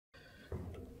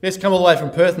Yes, come all the way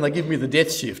from Perth and they give me the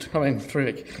death shift. I mean,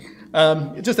 terrific.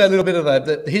 Just a little bit of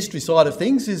the history side of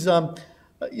things is,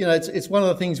 you know, it's one of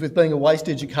the things with being a waste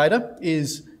educator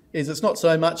is it's not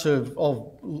so much of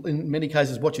in many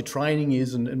cases what your training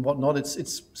is and whatnot.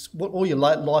 It's what all your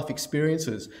life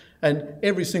experiences, and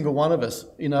every single one of us,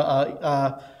 you know,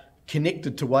 are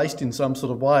connected to waste in some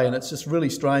sort of way. And it's just really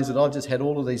strange that I've just had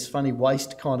all of these funny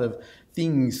waste kind of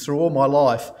things through all my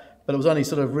life. But it was only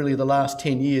sort of really the last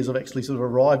 10 years I've actually sort of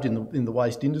arrived in the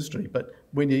waste industry. But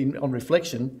when on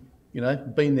reflection, you know,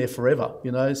 been there forever,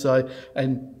 you know. So,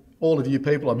 and all of you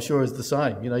people, I'm sure, is the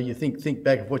same. You know, you think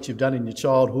back of what you've done in your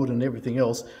childhood and everything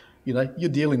else. You know, you're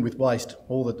dealing with waste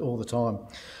all the time.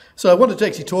 So I wanted to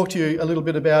actually talk to you a little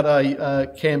bit about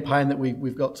a campaign that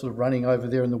we've got sort of running over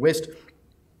there in the West,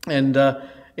 and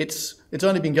it's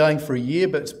only been going for a year,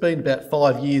 but it's been about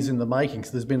 5 years in the making.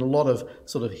 So there's been a lot of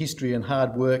sort of history and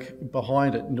hard work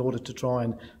behind it in order to try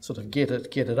and sort of get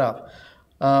it up.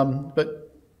 But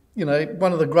you know,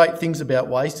 one of the great things about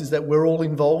waste is that we're all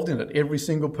involved in it. Every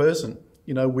single person.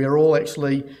 You know, we're all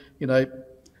actually, you know,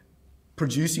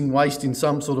 producing waste in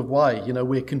some sort of way. You know,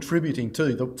 we're contributing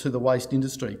to the waste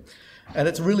industry, and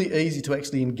it's really easy to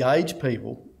actually engage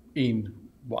people in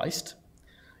waste.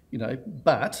 You know,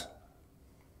 but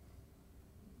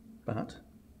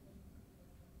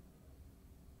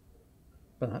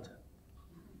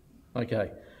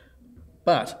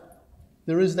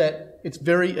there is that, it's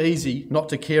very easy not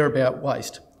to care about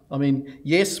waste. I mean,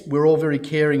 yes, we're all very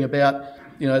caring about,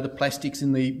 you know, the plastics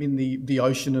in the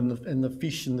ocean and the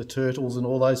fish and the turtles and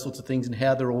all those sorts of things and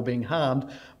how they're all being harmed,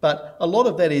 but a lot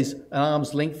of that is an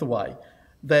arm's length away.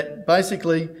 That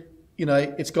basically, you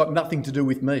know, it's got nothing to do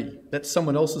with me. That's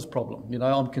someone else's problem. You know,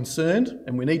 I'm concerned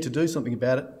and we need to do something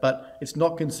about it, but it's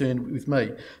not concerned with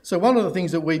me. So one of the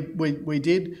things that we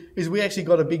did is we actually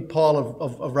got a big pile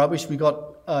of rubbish. We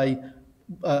got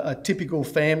a typical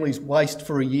family's waste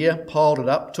for a year, piled it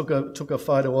up, took a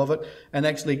photo of it, and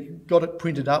actually got it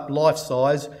printed up life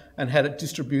size and had it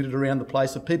distributed around the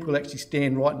place so people could actually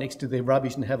stand right next to their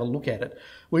rubbish and have a look at it.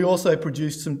 We also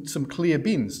produced some clear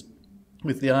bins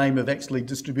with the aim of actually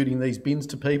distributing these bins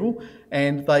to people,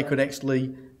 and they could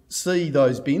actually see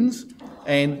those bins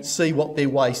and see what their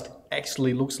waste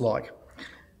actually looks like.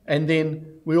 And then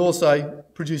we also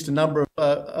produced a number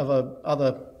of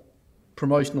other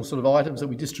promotional sort of items that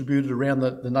we distributed around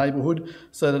the neighbourhood,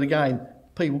 so that again,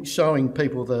 showing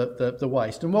people the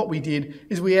waste. And what we did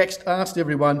is we asked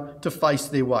everyone to face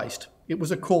their waste. It was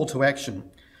a call to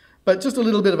action. But just a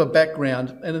little bit of a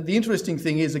background, and the interesting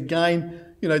thing is, again,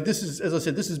 you know, this is, as I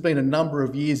said, this has been a number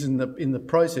of years in the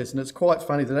process, and it's quite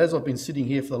funny that as I've been sitting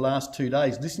here for the last 2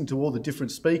 days, listening to all the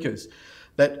different speakers,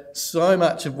 that so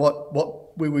much of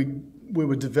what we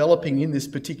were developing in this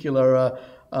particular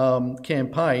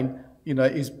campaign, you know,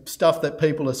 is stuff that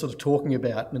people are sort of talking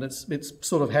about, and it's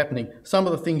sort of happening. Some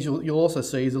of the things you'll also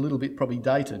see is a little bit probably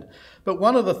dated, but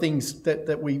one of the things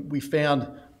that we found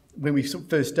when we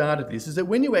first started this is that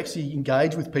when you actually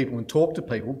engage with people and talk to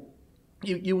people,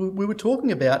 we were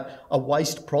talking about a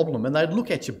waste problem, and they'd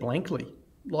look at you blankly,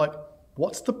 like,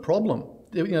 what's the problem?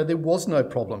 You know, there was no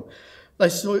problem. They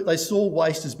saw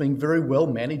waste as being very well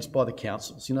managed by the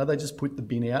councils. You know, they just put the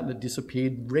bin out and it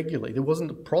disappeared regularly. There wasn't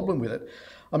a problem with it.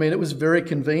 I mean, it was very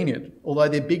convenient, although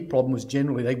their big problem was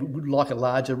generally they would like a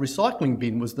larger recycling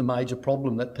bin was the major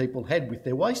problem that people had with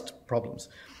their waste problems.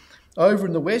 Over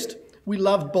in the West, we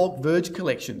loved bulk verge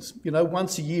collections. You know,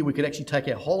 once a year we could actually take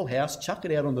our whole house, chuck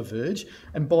it out on the verge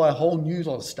and buy a whole new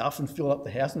lot of stuff and fill up the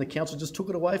house, and the council just took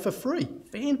it away for free.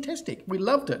 Fantastic. We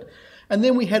loved it. And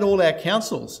then we had all our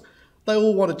councils. They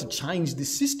all wanted to change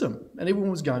this system, and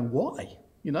everyone was going, why?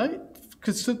 You know,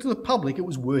 because to the public it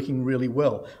was working really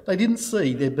well. They didn't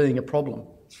see there being a problem.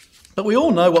 But we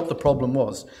all know what the problem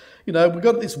was. You know, we've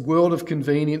got this world of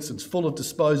convenience. It's full of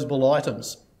disposable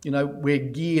items. You know, we're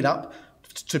geared up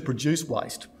to produce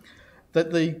waste.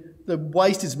 That the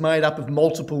waste is made up of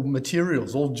multiple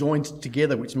materials all joined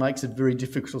together, which makes it very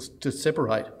difficult to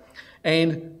separate.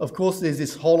 And of course there's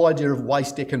this whole idea of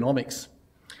waste economics.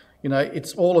 You know,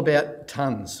 it's all about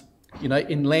tonnes. You know,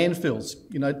 in landfills,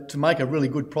 you know, to make a really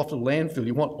good profitable landfill,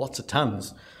 you want lots of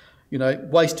tonnes. You know,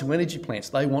 waste to energy plants,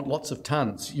 they want lots of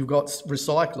tonnes. You've got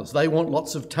recyclers, they want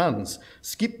lots of tonnes.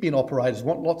 Skip bin operators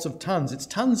want lots of tonnes. It's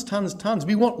tonnes, tonnes, tonnes.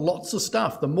 We want lots of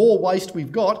stuff. The more waste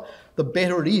we've got, the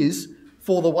better it is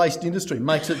for the waste industry.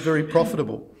 Makes it very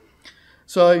profitable.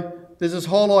 So there's this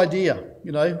whole idea,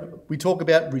 you know, we talk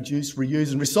about reduce,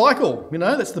 reuse and recycle. You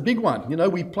know, that's the big one. You know,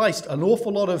 we placed an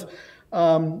awful lot of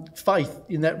faith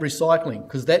in that recycling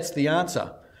because that's the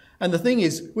answer. And the thing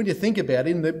is, when you think about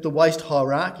it, in the waste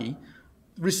hierarchy,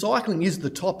 recycling is the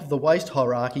top of the waste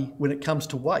hierarchy when it comes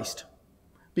to waste,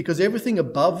 because everything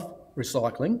above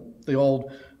recycling, the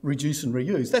old reduce and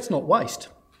reuse, that's not waste,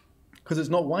 because it's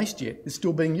not waste yet. It's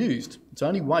still being used. It's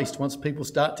only waste once people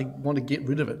start to want to get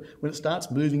rid of it, when it starts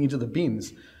moving into the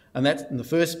bins. And the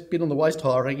first bit on the waste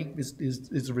hierarchy is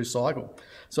the recycle.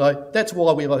 So that's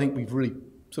why I think we've really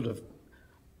sort of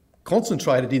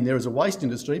concentrated in there as a waste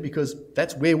industry, because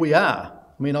that's where we are.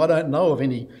 I mean, I don't know of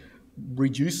any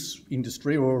reduce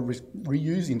industry or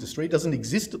reuse industry. It doesn't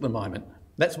exist at the moment.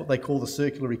 That's what they call the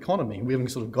circular economy. We haven't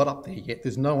sort of got up there yet.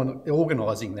 There's no one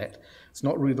organising that. It's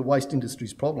not really the waste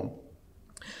industry's problem.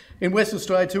 In Western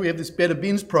Australia too, we have this Better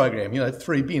Bins program,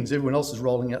 3 bins. Everyone else is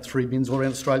rolling out 3 bins all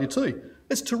around Australia too.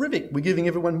 It's terrific. We're giving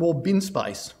everyone more bin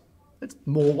space. It's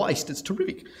more waste. It's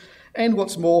terrific. And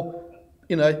what's more,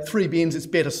 3 bins, it's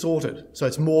better sorted. So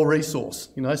it's more resource,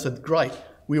 so great.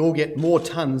 We all get more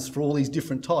tonnes for all these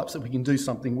different types that we can do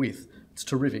something with. It's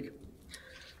terrific.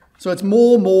 So it's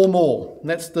more. And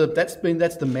that's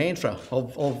the mantra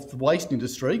of the waste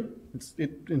industry. It's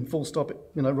in full stop,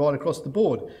 right across the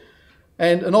board.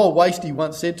 And an old wastie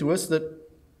once said to us that,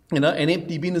 an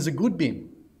empty bin is a good bin.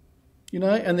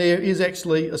 And there is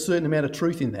actually a certain amount of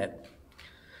truth in that.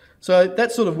 So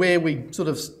that's sort of where we sort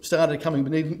of started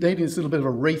needing this little bit of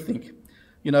a rethink.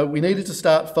 We needed to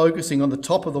start focusing on the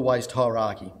top of the waste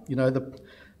hierarchy.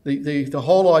 The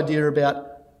whole idea about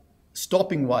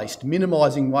stopping waste,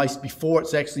 minimising waste before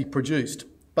it's actually produced.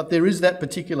 But there is that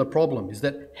particular problem, is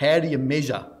that how do you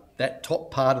measure that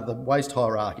top part of the waste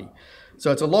hierarchy?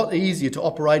 So it's a lot easier to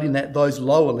operate in those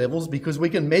lower levels, because we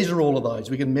can measure all of those.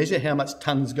 We can measure how much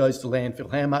tonnes goes to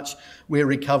landfill, how much we're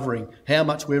recovering, how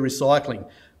much we're recycling.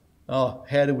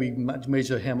 How do we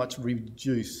measure how much we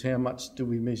reduce? How much do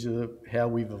we measure how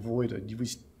we've avoided?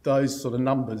 Those sort of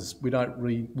numbers we don't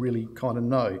really kind of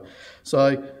know.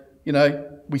 So,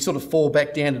 we sort of fall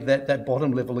back down to that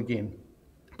bottom level again.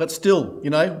 But still,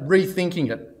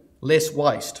 rethinking it, less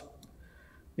waste.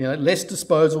 Less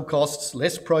disposal costs,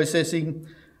 less processing,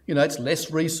 it's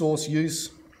less resource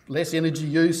use, less energy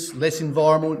use, less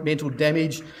environmental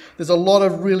damage. There's a lot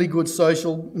of really good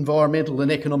social, environmental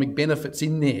and economic benefits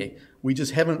in there. We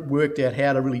just haven't worked out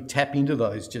how to really tap into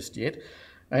those just yet.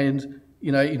 And,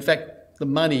 in fact, the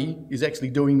money is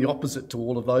actually doing the opposite to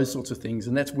all of those sorts of things.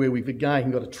 And that's where we've again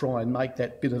got to try and make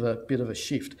that bit of a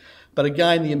shift. But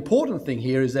again, the important thing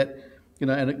here is that,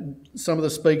 and some of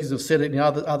the speakers have said it in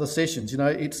other sessions,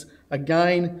 it's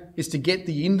to get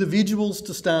the individuals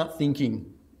to start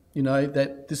thinking,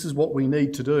 that this is what we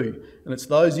need to do. And it's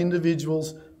those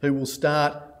individuals who will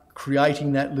start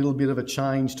creating that little bit of a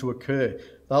change to occur.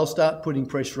 They'll start putting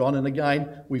pressure on. And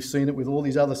again, we've seen it with all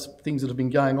these other things that have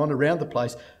been going on around the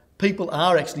place. People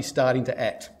are actually starting to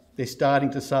act. They're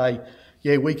starting to say,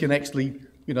 yeah, we can actually,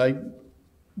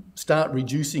 start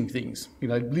reducing things,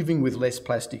 living with less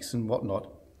plastics and whatnot.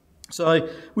 So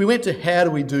we went to how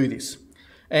do we do this?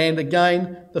 And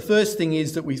again, the first thing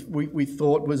is that we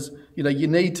thought was, you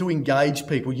need to engage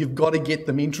people. You've got to get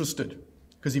them interested,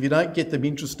 because if you don't get them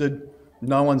interested,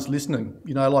 no one's listening.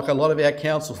 Like a lot of our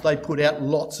councils, they put out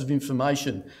lots of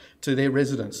information to their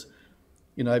residents,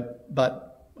 but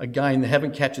again, they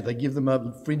haven't captured. They give them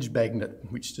a fridge magnet,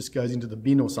 which just goes into the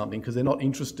bin or something, because they're not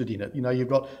interested in it. You've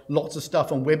got lots of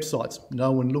stuff on websites.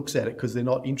 No one looks at it because they're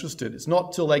not interested. It's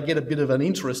not till they get a bit of an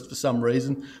interest for some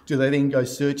reason do they then go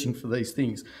searching for these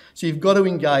things. So you've got to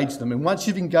engage them. And once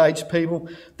you've engaged people,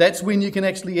 that's when you can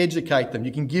actually educate them.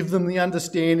 You can give them the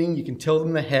understanding. You can tell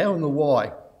them the how and the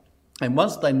why. And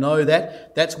once they know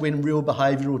that, that's when real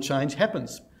behavioural change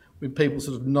happens, when people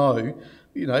sort of know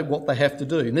what they have to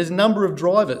do. And there's a number of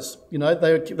drivers,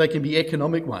 they can be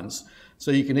economic ones. So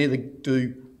you can either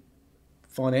do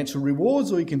financial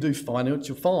rewards or you can do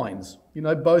financial fines.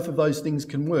 Both of those things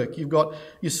can work. You've got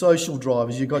your social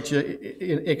drivers, you've got your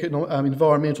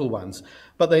environmental ones,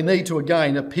 but they need to,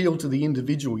 again, appeal to the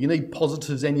individual. You need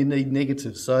positives and you need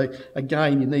negatives. So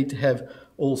again, you need to have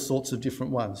all sorts of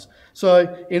different ones.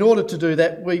 So in order to do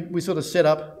that, we sort of set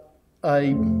up a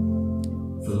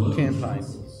campaign.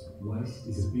 Waste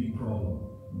is a big problem,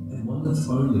 and one that's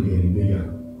only getting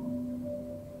bigger.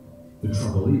 The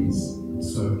trouble is,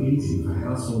 it's so easy for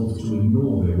households to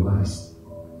ignore their waste.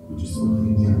 We just put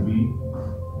things in the bin,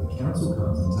 the council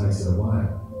comes and takes it away.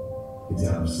 It's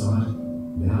out of sight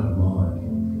and out of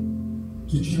mind.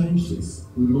 To change this,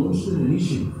 we launched an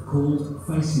initiative called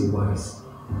Face Your Waste.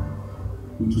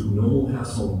 We took normal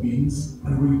household bins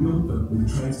and rebuilt them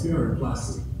with transparent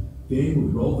plastic. Then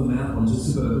we rolled them out onto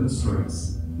suburban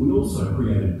streets. We also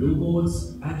created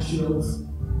billboards, ad shelves,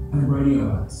 and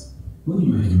radio ads. When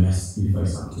you make a mess, you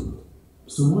face up to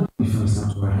it. So why don't you face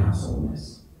up to our household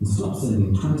mess? and stop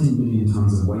sending 20 million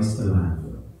tonnes of waste to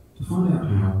landfill. To find out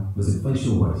how, visit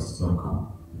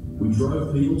facialwaste.com. We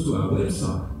drove people to our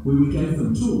website where we gave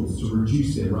them tools to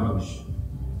reduce their rubbish.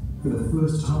 For the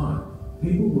first time,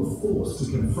 people were forced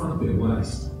to confront their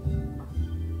waste.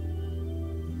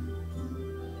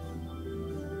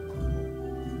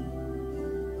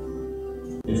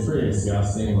 It's pretty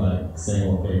disgusting, like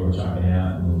seeing what people are chucking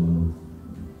out, and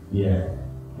yeah,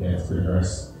 it's pretty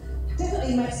gross.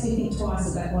 Definitely makes me think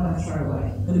twice about what I throw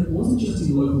away. And it wasn't just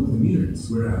in local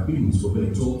communities where our bins were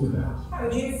being talked about. How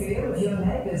would you feel if your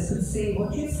neighbours could see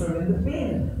what you threw in the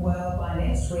bin? Well, by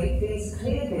next week, these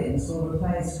clear bins will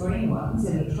replace green ones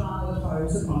in a trial of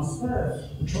homes across Perth.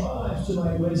 The trial aims to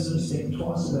make residents think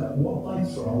twice about what they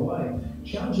throw away,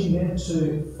 challenging them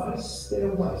to face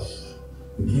their waste.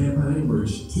 The campaign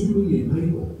reached 2 million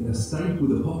people in a state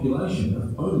with a population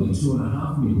of only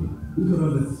 2.5 million. We got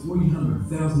over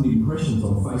 300,000 impressions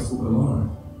on Facebook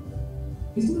alone.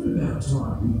 Isn't it about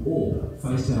time we all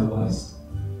faced our waste?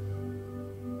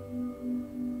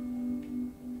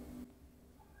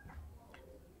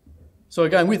 So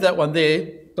again, with that one there,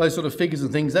 those sort of figures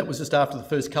and things, that was just after the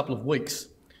first couple of weeks.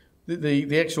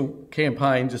 The actual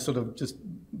campaign just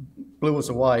blew us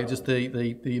away, just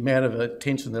the amount of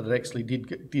attention that it actually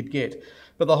did get.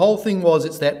 But the whole thing was,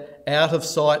 it's that out of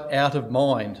sight, out of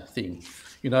mind thing,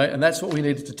 and that's what we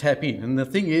needed to tap in. And the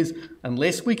thing is,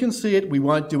 unless we can see it, we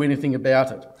won't do anything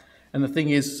about it. And the thing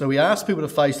is, so we ask people to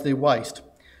face their waste.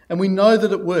 And we know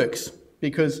that it works,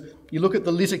 because you look at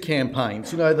the litter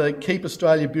campaigns, the Keep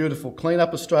Australia Beautiful, Clean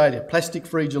Up Australia, Plastic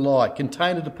Free July,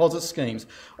 container deposit schemes.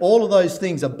 All of those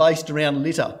things are based around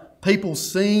litter. People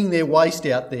seeing their waste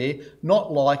out there,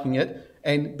 not liking it,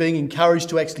 and being encouraged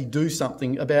to actually do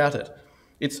something about it.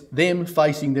 It's them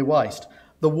facing their waste.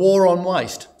 The war on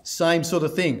waste, same sort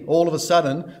of thing. All of a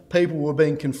sudden, people were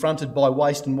being confronted by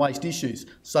waste and waste issues.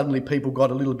 Suddenly people got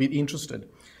a little bit interested.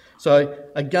 So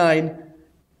again,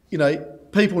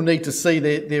 people need to see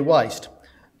their waste.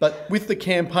 But with the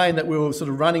campaign that we were sort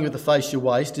of running with the Face Your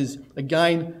Waste is,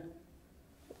 again,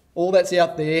 all that's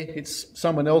out there, it's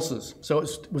someone else's. So it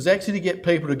was actually to get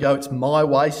people to go, it's my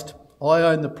waste, I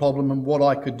own the problem and what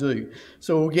I could do.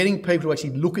 So we're getting people to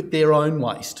actually look at their own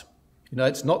waste.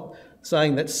 It's not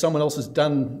saying that someone else has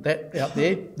done that out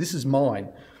there, this is mine.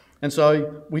 And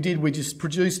so we just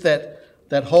produced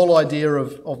that whole idea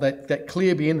of that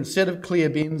clear bin, a set of clear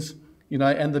bins,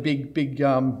 and the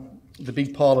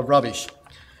big pile of rubbish.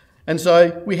 And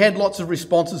so we had lots of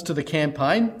responses to the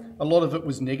campaign. A lot of it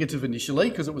was negative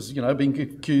initially, because it was, being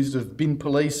accused of bin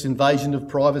police, invasion of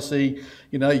privacy,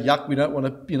 yuck, we don't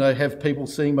want to, have people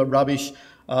seeing my rubbish.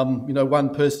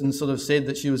 One person sort of said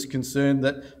that she was concerned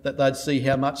that they'd see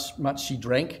how much she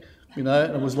drank, and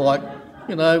it was like,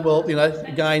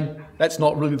 again, that's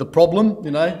not really the problem,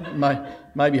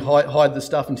 maybe hide the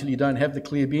stuff until you don't have the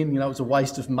clear bin. It was a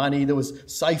waste of money. There was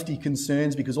safety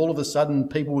concerns because all of a sudden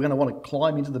people were going to want to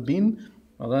climb into the bin.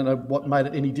 I don't know what made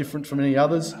it any different from any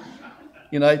others.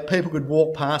 People could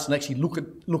walk past and actually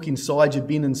look inside your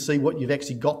bin and see what you've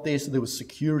actually got there, so there was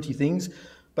security things.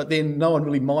 But then no one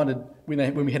really minded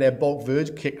when we had our bulk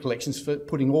verge collections for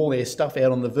putting all their stuff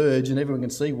out on the verge and everyone can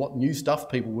see what new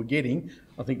stuff people were getting.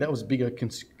 I think that was a bigger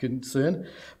concern.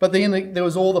 But then there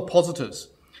was all the positives.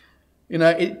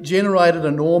 It generated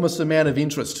an enormous amount of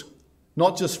interest,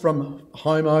 not just from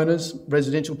homeowners,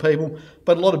 residential people,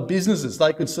 but a lot of businesses.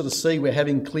 They could sort of see we're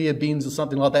having clear bins or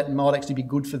something like that and might actually be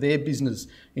good for their business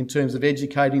in terms of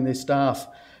educating their staff.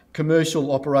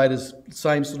 Commercial operators,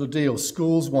 same sort of deal.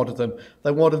 Schools wanted them.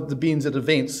 They wanted the bins at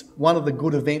events. One of the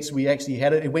good events we actually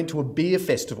had, it went to a beer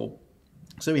festival.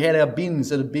 So we had our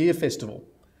bins at a beer festival.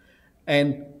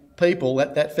 And people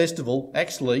at that festival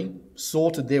actually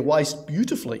sorted their waste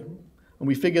beautifully. And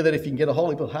we figure that if you can get a whole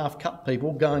heap of half-cut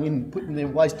people going in and putting their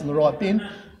waste in the right bin,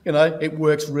 it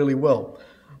works really well.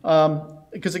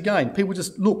 Because again, people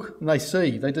just look and they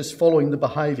see, they're just following the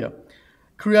behaviour.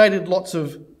 Created lots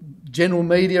of general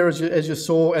media, as you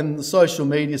saw, and the social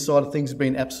media side of things have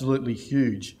been absolutely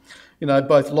huge.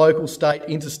 Both local, state,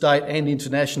 interstate and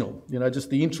international.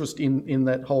 Just the interest in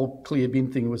that whole clear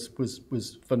bin thing was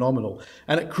phenomenal.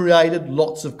 And it created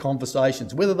lots of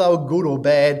conversations. Whether they were good or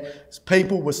bad,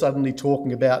 people were suddenly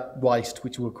talking about waste,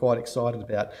 which we were quite excited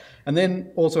about. And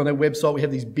then also on our website, we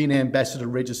have these bin ambassador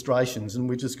registrations, and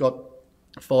we just got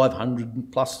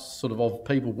 500 plus sort of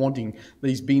people wanting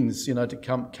these bins, to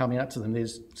come out to them.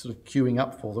 There's sort of queuing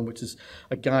up for them, which is,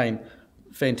 again,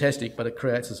 fantastic, but it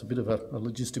creates us a bit of a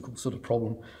logistical sort of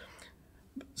problem.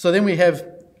 So then we had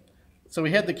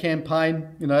the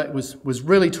campaign, it was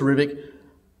really terrific.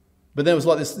 But then it was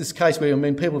like this case where, I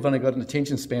mean, people have only got an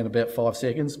attention span of about 5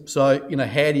 seconds. So, you know,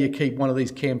 how do you keep one of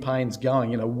these campaigns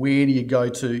going? You know, where do you go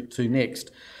to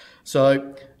next?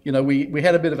 So, you know, we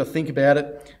had a bit of a think about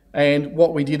it, and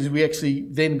what we did is we actually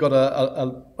then got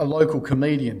a local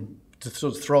comedian to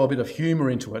sort of throw a bit of humour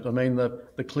into it. I mean,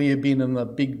 the clear bin and the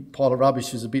big pile of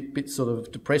rubbish is a bit sort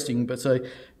of depressing, but so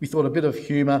we thought a bit of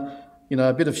humour, you know,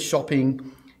 a bit of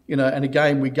shopping, you know, and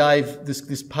again, we gave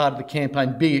this part of the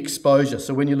campaign big exposure.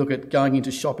 So when you look at going into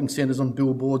shopping centres, on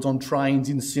billboards, on trains,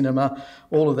 in cinema,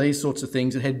 all of these sorts of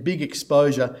things, it had big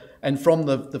exposure. And from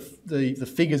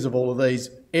the figures of all of these,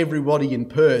 everybody in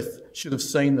Perth should have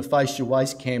seen the Face Your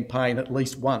Waste campaign at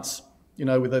least once. You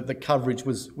know, with the coverage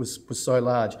was so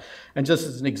large. And just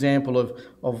as an example of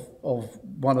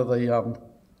one of the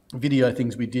video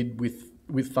things we did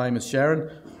with famous Sharon.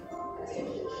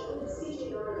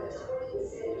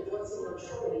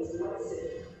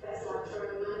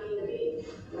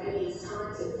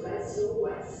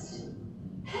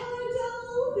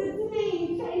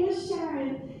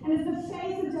 And as the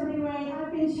face of WA,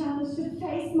 I've been challenged to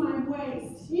face my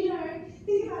waste. You know,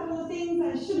 think about all the things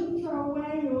I shouldn't throw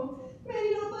away or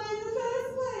maybe not buy in the first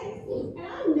place. And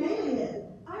I'm nailing it.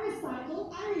 I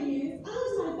recycle, I reuse, I'm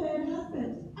my third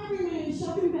husband. I bring my own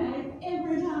shopping bag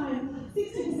every time,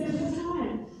 60% of the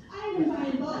time. I even buy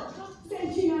in bulk,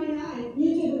 spend $2.99. You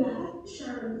do the math.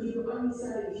 Sharon, you only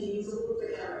say if you use all of the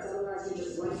carrots, otherwise you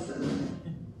just waste them.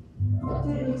 Don't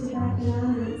need to buy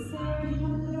bananas, they already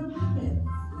come in little packets.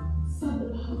 Sub the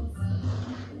box.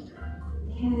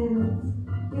 Cans.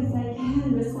 Yes, I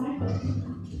can recycle.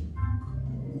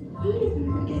 I wonder if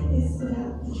I could get this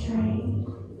without the tray.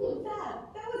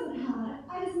 That wasn't hard.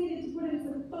 I just needed to put in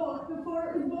some thought before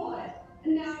it was bought.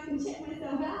 And now I can check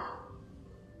myself out.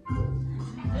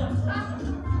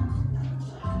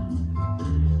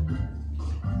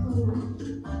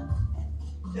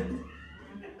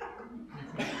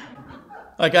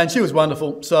 Okay, and she was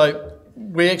wonderful. So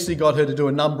we actually got her to do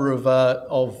a number of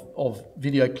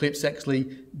video clips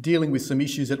actually dealing with some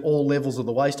issues at all levels of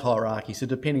the waste hierarchy. So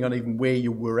depending on even where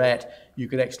you were at, you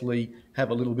could actually have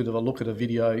a little bit of a look at a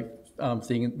video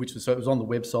thing, which was, so it was on the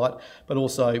website, but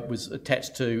also was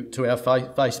attached to our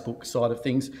Facebook side of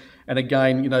things. And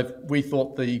again, you know, we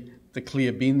thought the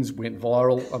clear bins went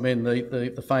viral. I mean,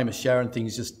 the famous Sharon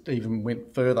things just even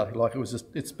went further. Like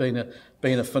it's been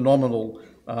a phenomenal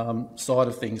side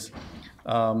of things.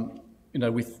 You know,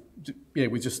 with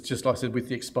just like I said, with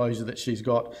the exposure that she's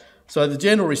got. So the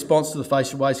general response to the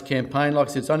Face Your Waste campaign, like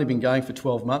I said, it's only been going for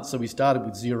 12 months. So we started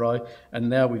with 0, and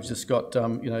now we've just got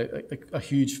you know, a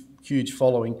huge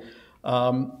following.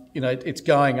 You know, it's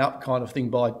going up kind of thing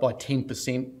by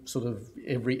 10% sort of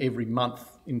every month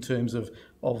in terms of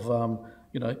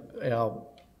you know, our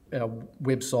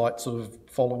website sort of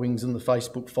followings and the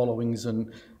Facebook followings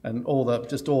and all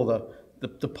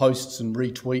the posts and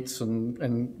retweets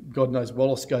and God knows what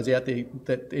else goes out there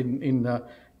that in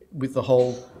with the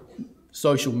whole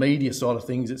social media side of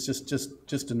things. It's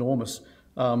just enormous.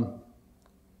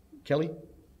 Kelly,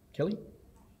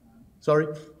 sorry.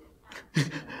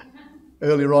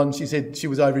 Earlier on, she said she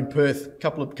was over in Perth a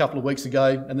couple of weeks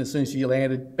ago, and as soon as she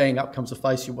landed, bang, up comes a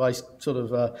Face Your Waste sort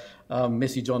of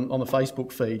message on the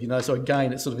Facebook feed. You know, so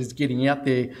again, it sort of is getting out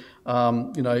there,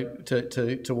 you know,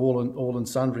 to all and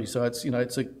sundry. So it's, you know,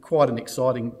 it's quite an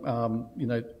exciting you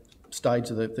know,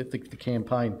 stage of the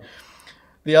campaign.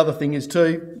 The other thing is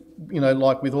too, you know,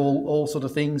 like with all sort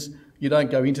of things, you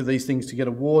don't go into these things to get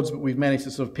awards, but we've managed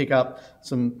to sort of pick up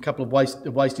couple of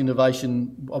waste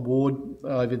innovation award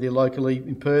over there locally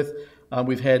in Perth.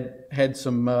 We've had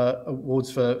some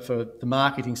awards for the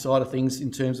marketing side of things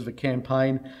in terms of a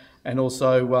campaign, and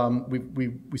also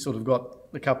we sort of got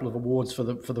a couple of awards for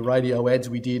the radio ads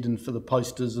we did and for the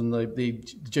posters and the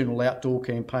general outdoor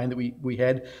campaign that we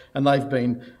had, and they've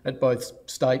been at both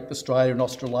state, Australia and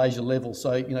Australasia level.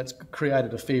 So, you know, it's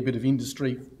created a fair bit of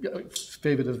industry,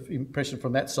 fair bit of impression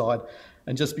from that side.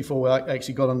 And just before I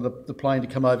actually got on the plane to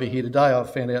come over here today, I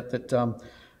found out that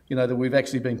you know, that we've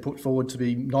actually been put forward to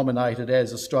be nominated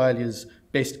as Australia's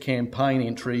best campaign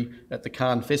entry at the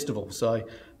Cannes Festival. So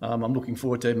I'm looking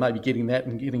forward to maybe getting that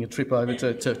and getting a trip over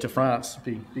to France.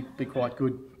 Be quite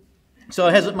good. So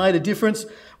has it made a difference?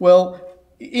 Well,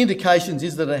 indications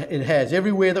is that it has.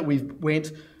 Everywhere that we've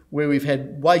went, where we've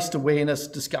had waste awareness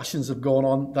discussions have gone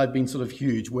on, they've been sort of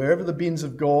huge. Wherever the bins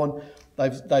have gone,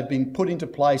 they've been put into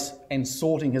place and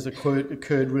sorting has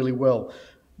occurred really well.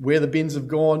 Where the bins have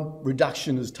gone,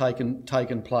 reduction has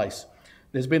taken place.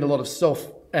 There's been a lot of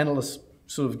self-analysis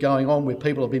sort of going on where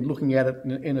people have been looking at it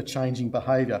in a changing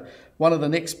behaviour. One of the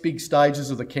next big stages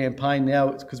of the campaign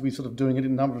now, because we're sort of doing it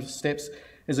in a number of steps,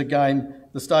 is again,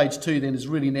 the stage 2 then is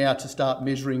really now to start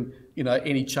measuring,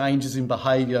 any changes in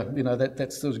behaviour,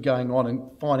 that's sort of going on, and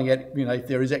finding out, if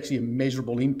there is actually a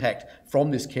measurable impact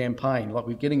from this campaign. Like,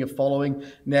 we're getting a following,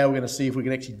 now we're going to see if we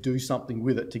can actually do something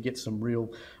with it to get some real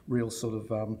sort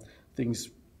of things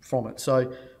from it.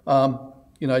 So,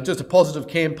 just a positive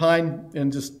campaign,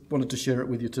 and just wanted to share it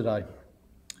with you today.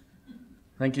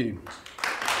 Thank you.